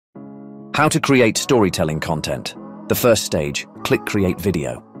How to create storytelling content. The first stage, click Create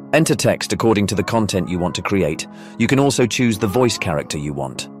Video. Enter text according to the content you want to create. You can also choose the voice character you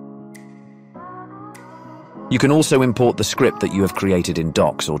want. You can also import the script that you have created in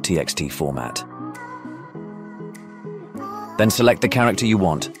docs or TXT format. Then select the character you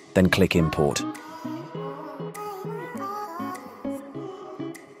want, then click Import.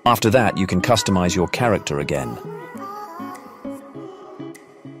 After that, you can customize your character again.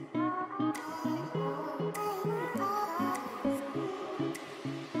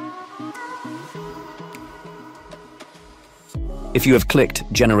 If you have clicked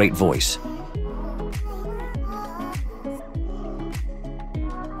Generate Voice,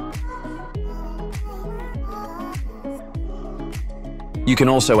 you can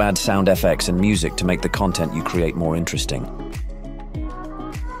also add sound effects and music to make the content you create more interesting.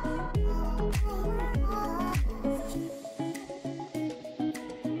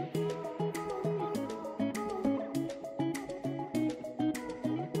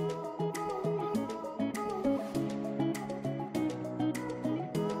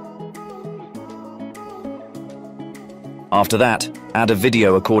 After that, add a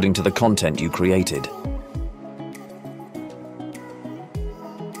video according to the content you created.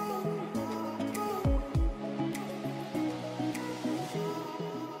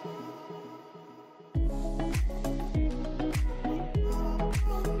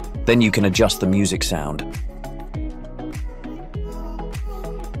 Then you can adjust the music sound.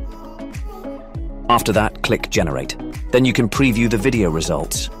 After that, click Generate. Then you can preview the video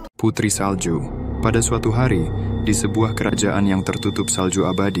results. Putri Salju. Pada suatu hari, di sebuah kerajaan yang tertutup salju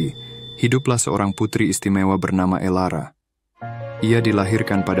abadi, hiduplah seorang putri istimewa bernama Elara. Ia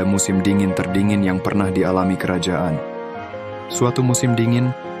dilahirkan pada musim dingin terdingin yang pernah dialami kerajaan. Suatu musim dingin,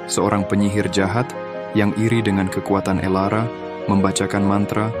 seorang penyihir jahat yang iri dengan kekuatan Elara membacakan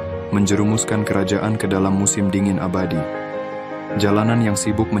mantra, menjerumuskan kerajaan ke dalam musim dingin abadi. Jalanan yang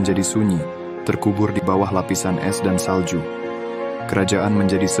sibuk menjadi sunyi, terkubur di bawah lapisan es dan salju. Kerajaan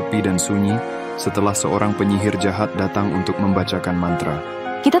menjadi sepi dan sunyi setelah seorang penyihir jahat datang untuk membacakan mantra.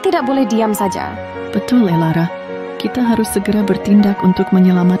 Kita tidak boleh diam saja. Betul, Elara. Kita harus segera bertindak untuk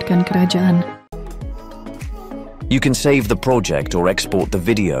menyelamatkan kerajaan. You can save the project or export the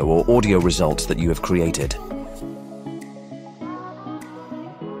video or audio results that you have created.